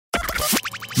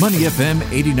Money FM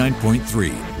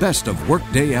 89.3, best of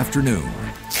workday afternoon.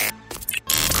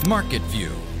 Market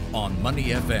View on Money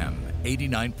FM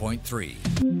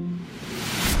 89.3.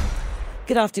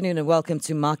 Good afternoon and welcome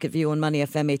to Market View on Money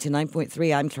FM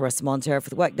 89.3. I'm Clarissa Montero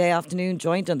for the workday afternoon,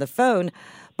 joined on the phone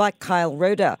by Kyle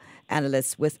Roeder,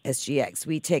 analyst with SGX.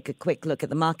 We take a quick look at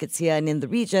the markets here and in the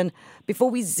region before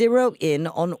we zero in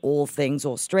on all things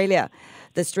Australia.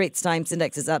 The Straits Times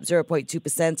Index is up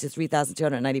 0.2% to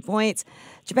 3,290 points.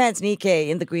 Japan's Nikkei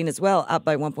in the green as well, up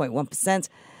by 1.1%.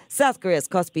 South Korea's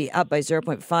Kospi up by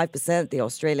 0.5%. The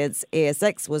Australian's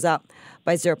ASX was up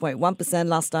by 0.1%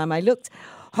 last time I looked.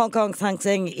 Hong Kong's Hang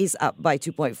Seng is up by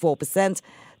 2.4%.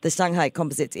 The Shanghai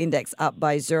Composite Index up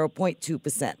by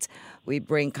 0.2%. We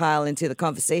bring Kyle into the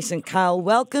conversation. Kyle,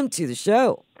 welcome to the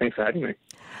show. Thanks for having me.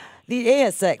 The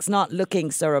ASX not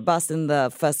looking so robust in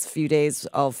the first few days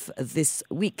of this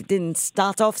week. Didn't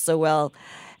start off so well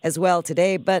as well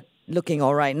today, but looking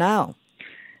all right now.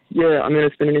 Yeah, I mean,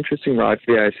 it's been an interesting ride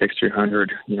for the ASX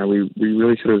 200. You know, we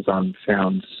really sort of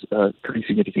found pretty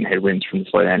significant headwinds from the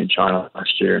slowdown in China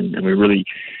last year, and we really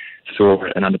saw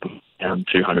an underperforming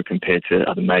 200 compared to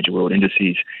other major world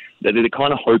indices. The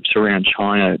kind of hopes around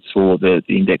China saw the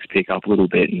index pick up a little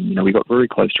bit, and, you know, we got very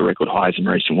close to record highs in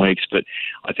recent weeks, but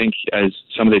I think as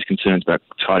some of these concerns about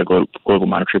tighter global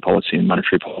monetary policy and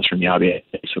monetary policy from the RBA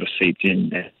sort of seeped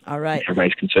in, all right,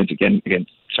 raised concerns again.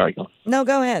 Sorry, go on. No,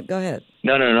 go ahead.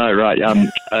 No, right.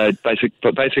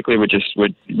 Basically, we're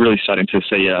really starting to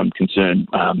see concern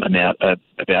about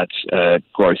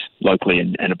growth locally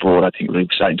and abroad. I think really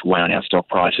starting to weigh on our stock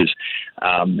prices,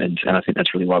 and I think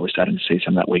that's really why we're starting to see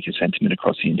some of that weaker sentiment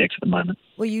across the index at the moment.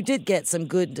 Well, you did get some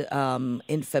good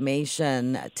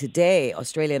information today.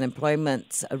 Australian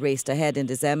employment raced ahead in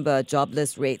December.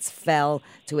 Jobless rates fell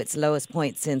to its lowest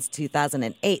point since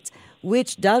 2008,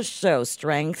 which does show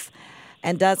strength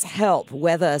and does help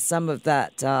weather some of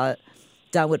that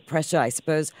downward pressure, I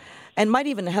suppose, and might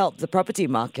even help the property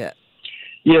market.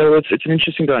 Yeah, well, it's an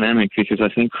interesting dynamic because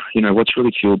I think, you know, what's really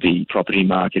fueled the property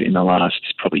market in the last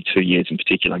probably 2 years in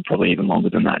particular, and probably even longer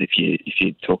than that if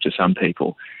you talk to some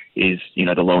people, is, you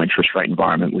know, the low interest rate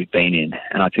environment we've been in.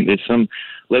 And I think there's some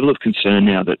level of concern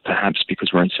now that perhaps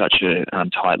because we're in such a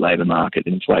tight labour market,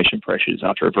 the inflation pressures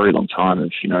after a very long time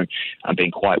of, you know,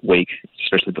 being quite weak,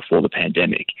 especially before the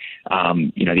pandemic,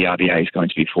 you know, the RBA is going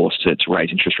to be forced to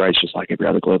raise interest rates just like every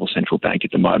other global central bank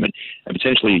at the moment, and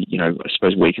potentially, you know, I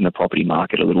suppose weaken the property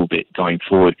market a little bit going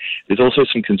forward. There's also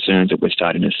some concerns that we're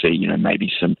starting to see, you know,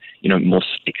 maybe some, you know, more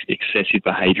excessive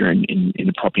behaviour in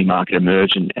the property market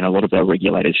emerge, and a lot of our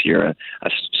regulators here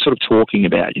are sort of talking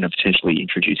about, you know, potentially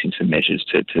introducing some measures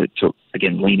to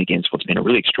again lean against what's been a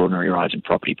really extraordinary rise in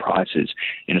property prices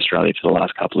in Australia for the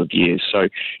last couple of years. So,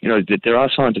 you know, there are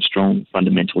signs of strong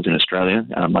fundamentals in Australia.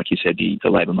 Like you said, the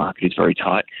labour market is very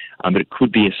tight, but it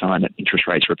could be a sign that interest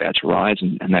rates are about to rise,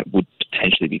 and that would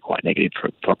potentially be quite negative for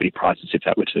property prices if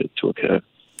that were to occur.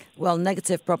 Well,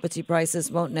 negative property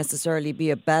prices won't necessarily be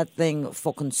a bad thing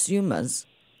for consumers.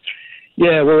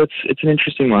 Yeah, well, it's an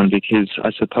interesting one because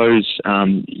I suppose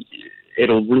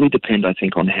it'll really depend, I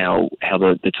think, on how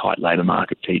the tight labour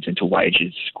market feeds into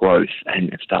wages growth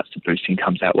and it starts to boost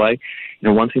incomes that way. You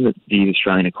know, one thing that the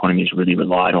Australian economy has really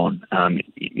relied on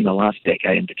in the last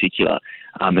decade in particular,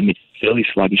 amid fairly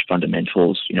sluggish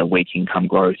fundamentals, you know, weak income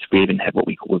growth. We even had what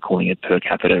we were calling a per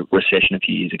capita recession a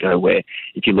few years ago, where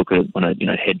if you look at on a, you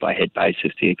know, head-by-head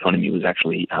basis, the economy was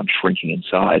actually shrinking in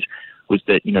size. Was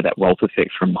that, you know, that wealth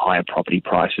effect from higher property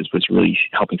prices was really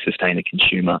helping sustain the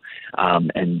consumer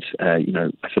and, you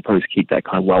know, I suppose keep that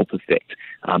kind of wealth effect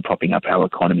propping up our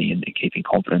economy and keeping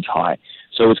confidence high.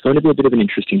 So it's going to be a bit of an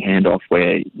interesting handoff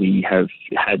where we have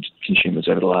had consumers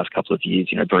over the last couple of years,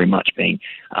 you know, very much being,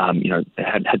 you know,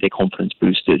 had their confidence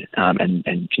boosted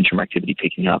and consumer activity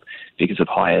picking up because of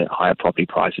higher property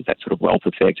prices, that sort of wealth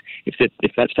effect.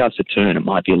 If that starts to turn, it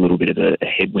might be a little bit of a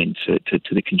headwind to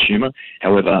the consumer.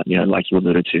 However, you know, like you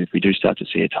alluded to, if we do start to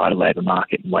see a tighter labour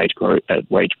market and wage growth,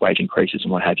 wage increases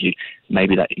and what have you,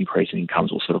 maybe that increase in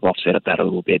incomes will sort of offset at that a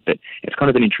little bit. But it's kind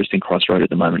of an interesting crossroad at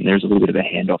the moment. There's a little bit of a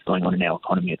handoff going on in our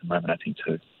economy at the moment, I think,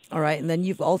 too. All right, and then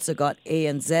you've also got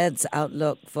ANZ's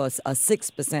outlook for a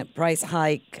 6% price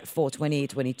hike for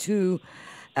 2022.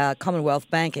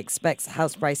 Commonwealth Bank expects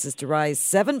house prices to rise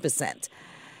 7%.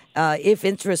 If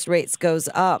interest rates goes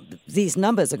up, these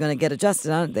numbers are going to get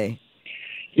adjusted, aren't they?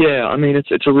 Yeah, I mean,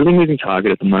 it's a really moving target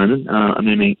at the moment. I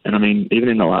mean, even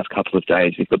in the last couple of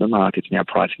days, we've got the markets now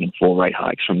pricing in 4 rate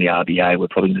hikes from the RBA. We're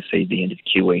probably going to see the end of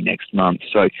QE next month.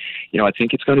 So, you know, I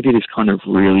think it's going to be this kind of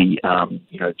really,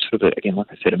 you know, sort of, again, like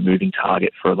I said, a moving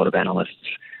target for a lot of analysts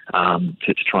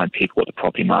to try and pick what the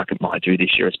property market might do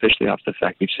this year, especially after the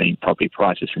fact we've seen property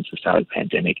prices since the start of the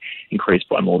pandemic increase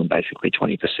by more than basically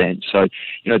 20%. So,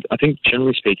 I think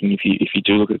generally speaking, if you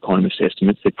do look at economist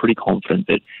estimates, they're pretty confident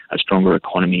that a stronger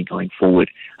economy going forward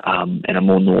and a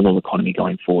more normal economy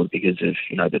going forward because of,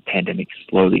 the pandemic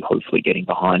slowly, hopefully getting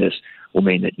behind us will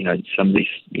mean that, some of these,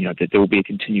 that there will be a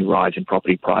continued rise in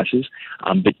property prices.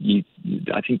 But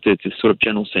I think the sort of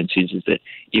general sense is that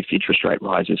if interest rate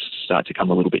rises start to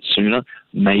come a little bit sooner,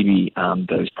 maybe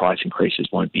those price increases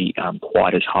won't be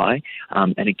quite as high.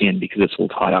 And again, because it's all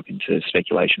tied up into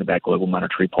speculation about global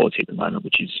monetary policy at the moment,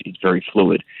 which is very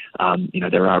fluid,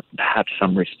 there are perhaps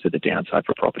some risks to the downside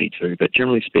for property too. But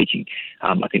generally speaking,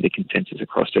 I think the consensus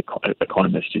across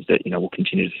economists is that, we'll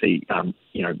continue to see,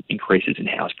 increases in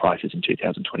house prices in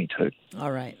 2022.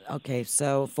 All right. Okay.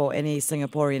 So for any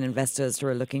Singaporean investors who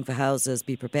are looking for houses,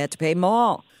 be prepared to pay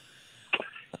more.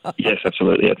 Yes,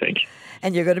 absolutely, I think.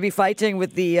 And you're going to be fighting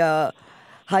with the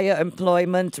higher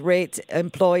employment rate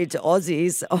employed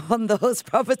Aussies on those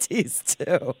properties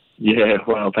too. Yeah,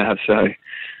 well, perhaps so.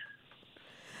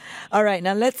 All right.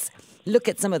 Now let's look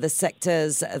at some of the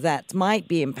sectors that might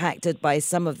be impacted by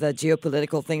some of the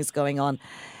geopolitical things going on.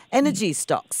 Energy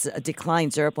stocks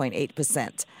declined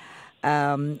 0.8%.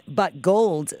 But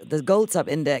the gold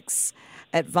sub-index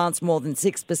advanced more than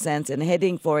 6% and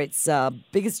heading for its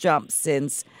biggest jump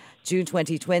since June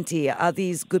 2020. Are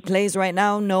these good plays right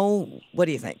now? No? What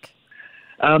do you think?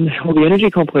 Well, the energy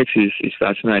complex is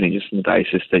fascinating just on the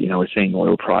basis that, we're seeing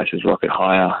oil prices rocket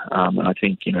higher. And I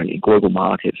think, in global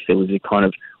markets, there was a kind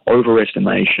of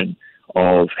overestimation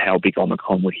of how big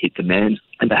Omicron would hit demand,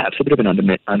 and perhaps a bit of an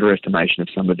underestimation of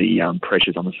some of the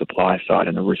pressures on the supply side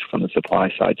and the risks on the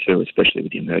supply side too, especially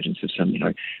with the emergence of some,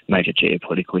 major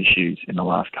geopolitical issues in the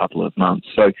last couple of months.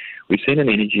 So we've seen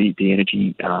the energy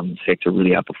sector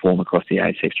really outperform across the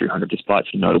ASX 300 despite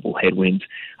some notable headwinds,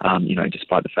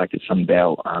 despite the fact that some of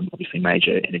our obviously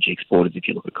major energy exporters, if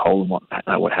you look at coal and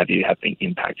what have you, have been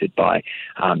impacted by,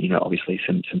 obviously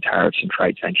some tariffs and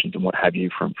trade sanctions and what have you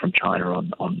from China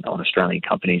on Australian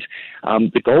companies.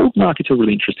 The gold market's a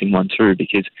really interesting one too,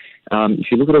 because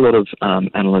if you look at a lot of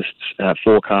analysts'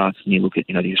 forecasts and you look at,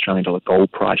 the Australian dollar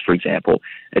gold price, for example,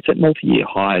 it's at multi-year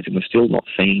highs, and we're still not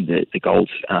seeing the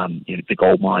gold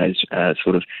miners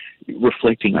sort of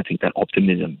reflecting, I think, that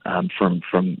optimism from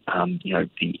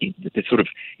the sort of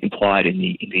implied in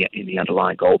the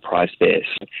underlying gold price there.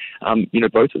 So,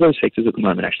 both of those sectors at the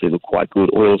moment actually look quite good.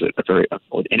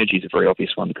 Energy is a very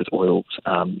obvious one because oil's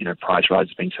price rise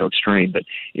has been so extreme. But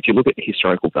if you look at the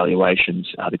historical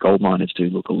valuations, the gold miners do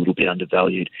look a little bit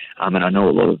undervalued. And I know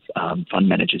a lot of fund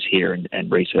managers here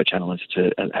and research analysts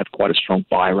have quite a strong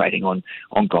buy rating on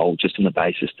gold, just on the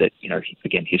basis that,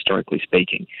 again, historically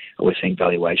speaking, we're seeing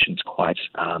valuations quite,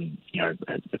 I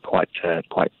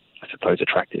suppose,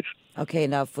 attractive. Okay,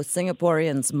 now for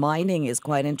Singaporeans, mining is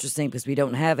quite interesting because we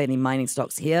don't have any mining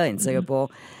stocks here in Singapore.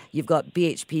 You've got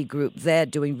BHP Group there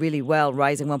doing really well,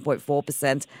 rising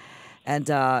 1.4%.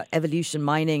 And Evolution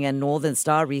Mining and Northern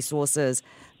Star Resources,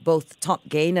 both top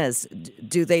gainers.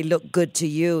 Do they look good to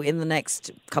you in the next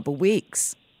couple of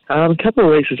weeks? A couple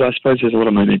of weeks, I suppose there's a lot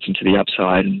of momentum to the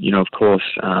upside. And, of course,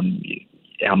 our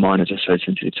miners are so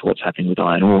sensitive to what's happening with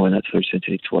iron ore, and that's so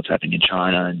sensitive to what's happening in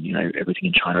China. And, everything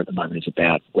in China at the moment is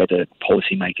about whether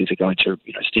policymakers are going to,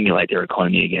 stimulate their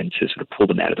economy again to sort of pull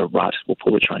them out of the rut, or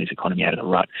pull the Chinese economy out of the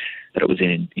rut that it was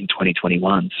in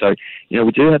 2021. So,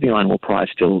 we do have the iron ore price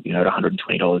still, at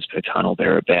 $120 per tonne or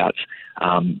thereabouts.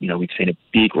 We've seen a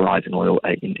big rise in oil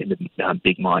in the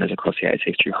big miners across the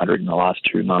ASX 200 in the last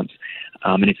 2 months.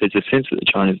 And if there's a sense that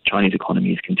the Chinese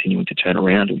economy is continuing to turn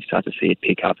around and we start to see it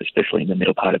pick up, especially in the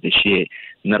middle part of this year,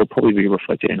 then that'll probably be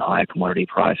reflected in higher commodity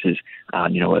prices, a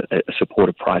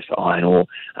supportive price for iron ore,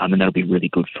 and that'll be really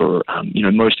good for,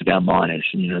 most of our miners.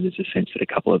 And, there's a sense that a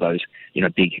couple of those,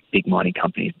 big mining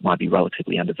companies might be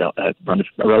relatively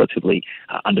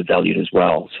undervalued as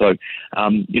well. So,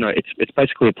 it's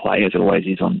basically a play, as it always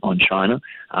is, on China.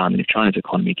 And if China's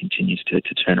economy continues to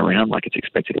turn around like it's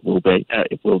expected it will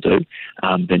do,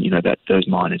 then, that those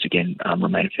miners, again,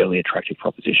 remain a fairly attractive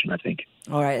proposition, I think.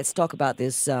 All right, let's talk about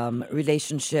this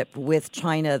relationship with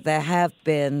China. There have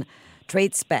been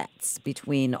trade spats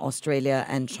between Australia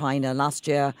and China. Last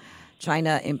year,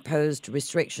 China imposed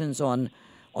restrictions on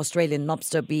Australian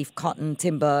lobster, beef, cotton,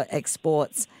 timber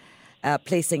exports,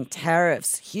 placing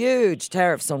tariffs, huge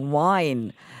tariffs on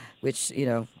wine, which,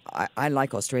 I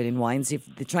like Australian wines.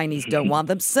 If the Chinese don't want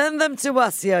them, send them to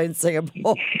us here in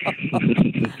Singapore.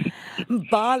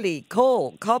 Barley,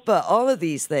 coal, copper, all of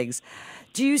these things.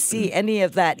 Do you see any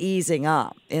of that easing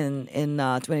up in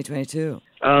 2022?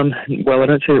 Well, I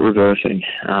don't see it reversing.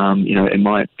 It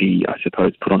might be, I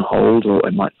suppose, put on hold, or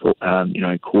it might,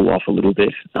 cool off a little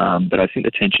bit. But I think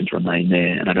the tensions remain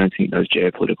there, and I don't think those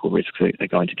geopolitical risks are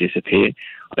going to disappear.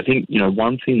 I think,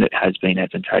 one thing that has been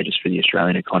advantageous for the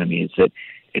Australian economy is that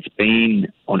it's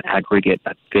been, on aggregate,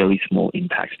 a fairly small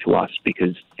impact to us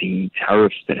because the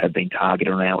tariffs that have been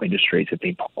targeted on our industries have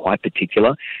been quite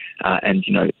particular. And,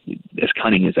 as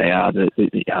cunning as they are,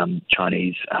 the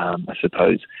Chinese, I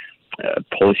suppose,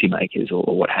 policymakers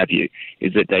or what have you,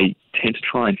 is that they tend to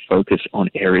try and focus on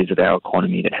areas of our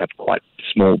economy that have quite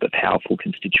small but powerful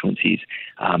constituencies,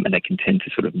 and they can tend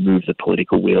to sort of move the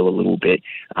political wheel a little bit,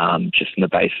 just on the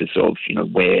basis of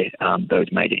where those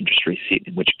major industries sit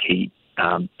in which key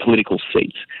political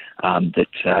seats that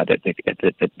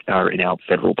are in our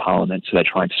federal parliament. So they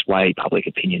try and sway public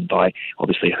opinion by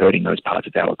obviously hurting those parts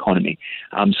of our economy.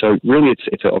 So really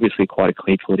it's obviously quite a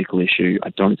clear political issue. I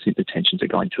don't think the tensions are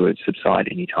going to subside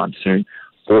anytime soon.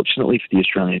 Fortunately for the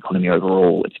Australian economy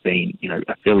overall, it's been,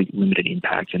 a fairly limited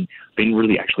impact and been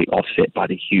really actually offset by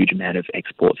the huge amount of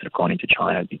exports that have gone into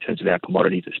China in terms of our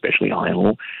commodities, especially iron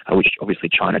ore, which obviously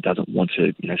China doesn't want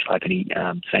to, slap any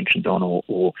sanctions on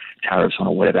or tariffs on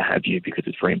or whatever have you, because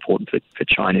it's very important for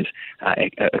China's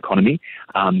economy.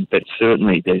 But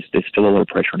certainly there's still a lot of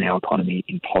pressure on our economy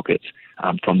in pockets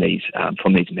from these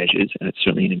measures, and it's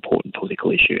certainly an important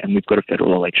political issue. And we've got a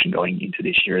federal election going into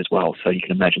this year as well, so you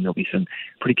can imagine there'll be some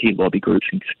pretty key lobby groups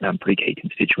and pretty key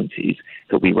constituencies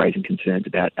that'll be raising concerns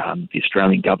about the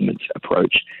Australian government's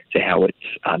approach to how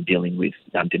it's dealing with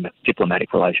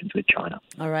diplomatic relations with China.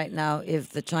 All right, now if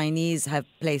the Chinese have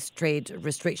placed trade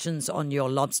restrictions on your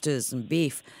lobsters and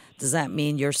beef, does that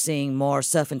mean you're seeing more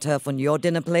surf and turf on your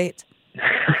dinner plate?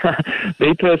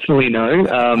 Me personally, no,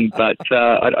 but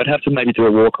I'd have to maybe do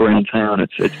a walk around town.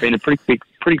 It's been a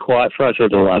pretty quiet for us over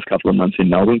the last couple of months in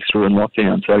Melbourne because we're in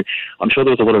lockdown. So I'm sure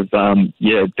there was a lot of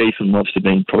beef and lobster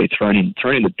being probably thrown in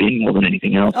the bin more than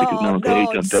anything else because no one could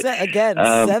eat them.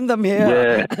 But, send them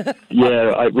here.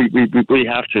 We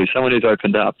have to. Someone who's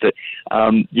opened up, but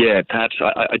perhaps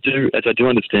I do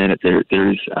understand that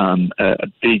there is a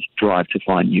big drive to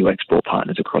find new export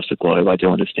partners across the globe. I do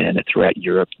understand that throughout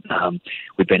Europe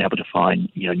we've been able to find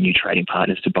new trading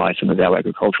partners to buy some of our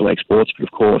agricultural exports, but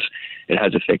of course it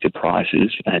has affected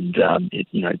prices, and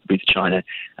with China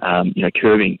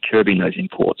curbing those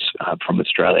imports from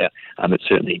Australia, it's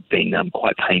certainly been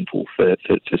quite painful for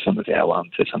some of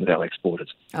our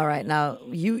exporters. All right, now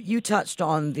you touched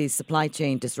on the supply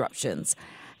chain disruptions,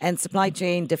 and supply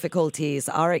chain difficulties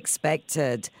are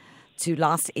expected to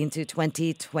last into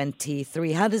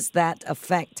 2023. How does that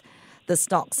affect the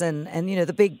stocks and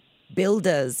the big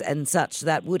builders and such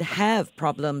that would have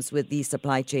problems with these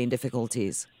supply chain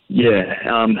difficulties? Yeah,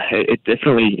 it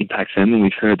definitely impacts them, and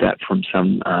we've heard that from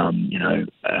some,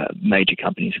 major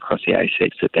companies across the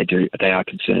ASX that they are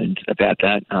concerned about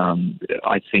that.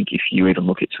 I think if you even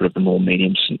look at sort of the more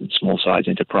medium and small size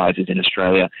enterprises in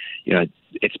Australia,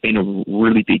 it's been a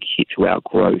really big hit to our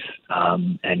growth,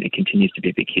 and it continues to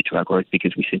be a big hit to our growth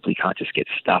because we simply can't just get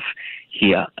stuff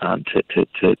here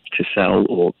to sell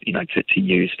or to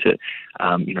use to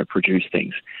produce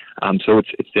things. So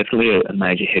it's definitely a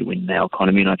major headwind in our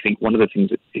economy, and I think one of the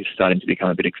things that is starting to become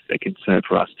a bit of a concern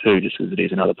for us too, just as it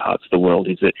is in other parts of the world,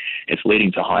 is that it's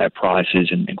leading to higher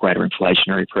prices and greater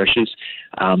inflationary pressures.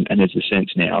 And there's a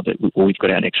sense now that we've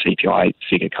got our next CPI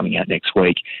figure coming out next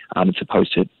week. It's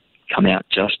supposed to come out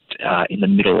just in the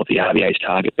middle of the RBA's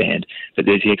target band, but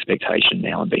there's the expectation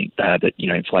now that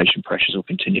inflation pressures will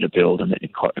continue to build, and that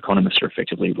economists are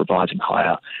effectively revising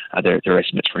higher their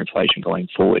estimates for inflation going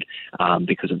forward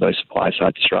because of those supply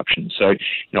side disruptions. So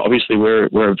obviously we're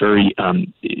a very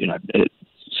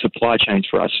supply chains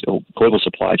for us, or global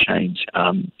supply chains.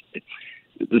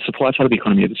 The supply side of the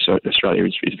economy of Australia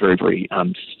is very, very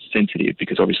sensitive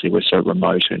because obviously we're so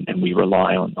remote and we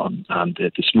rely on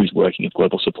the smooth working of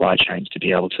global supply chains to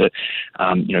be able to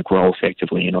grow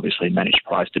effectively and obviously manage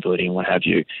price stability and what have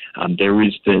you. There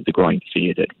is the growing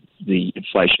fear that the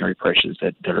inflationary pressures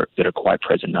that are quite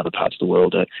present in other parts of the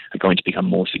world are going to become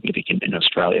more significant in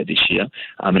Australia this year.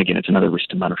 And again, it's another risk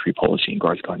to monetary policy and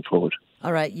growth going forward.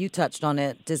 All right, you touched on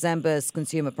it. December's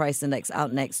Consumer Price Index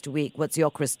out next week. What's your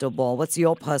crystal ball? What's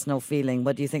your personal feeling?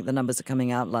 What do you think the numbers are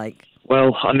coming out like?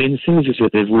 Well, I mean, the thing is that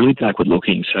they're really backward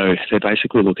looking. So they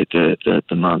basically look at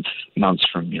the months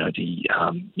from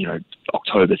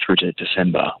October through to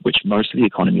December, which most of the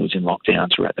economy was in lockdown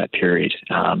throughout that period,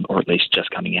 or at least just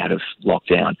coming out of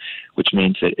lockdown, which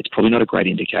means that it's probably not a great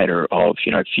indicator of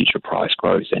future price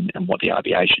growth and what the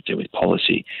RBA should do with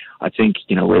policy. I think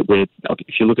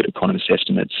if you look at economist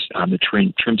estimates, the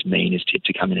trimmed mean is tipped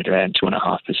to come in at around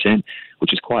 2.5%,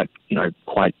 which is quite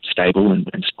stable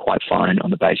and quite fine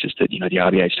on the basis that, the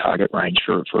RBA's target range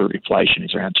for inflation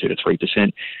is around 2 to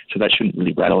 3%. So that shouldn't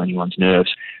really rattle anyone's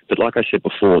nerves. But like I said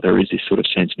before, there is this sort of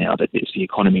sense now that as the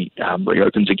economy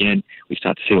reopens again, we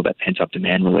start to see all that pent-up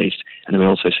demand released, and then we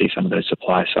also see some of those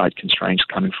supply-side constraints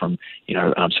coming from,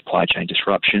 supply chain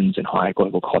disruptions and higher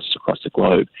global costs across the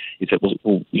globe, is that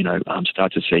we'll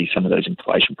start to see some of those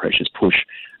inflation pressures push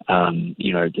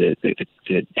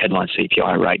the headline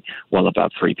CPI rate well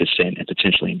above 3% and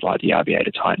potentially invite the RBA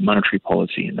to tighten monetary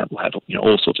policy, and that will have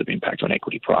all sorts of impact on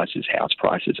equity prices, house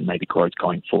prices, and maybe growth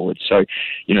going forward. So,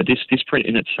 this print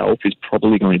in itself is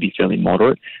probably going to be fairly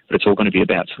moderate, but it's all going to be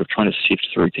about sort of trying to sift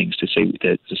through things to see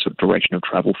the sort of direction of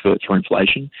travel for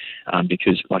inflation,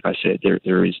 because, like I said,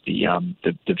 there is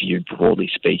the view, broadly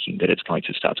speaking, that it's going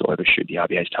to start to overshoot the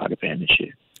RBA's target band this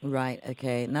year. Right,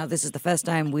 okay. Now, this is the first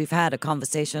time we've had a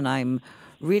conversation. I'm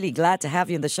really glad to have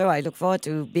you on the show. I look forward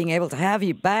to being able to have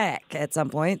you back at some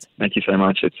point. Thank you so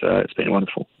much. It's been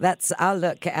wonderful. That's our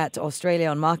look at Australia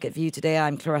on Market View today.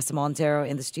 I'm Clarissa Montero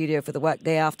in the studio for the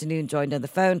Workday Afternoon, joined on the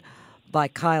phone by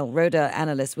Kyle Roeder,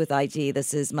 analyst with IG.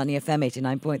 This is Money FM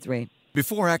 89.3.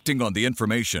 Before acting on the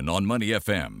information on Money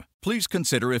FM, please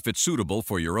consider if it's suitable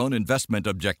for your own investment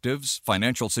objectives,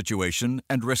 financial situation,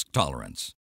 and risk tolerance.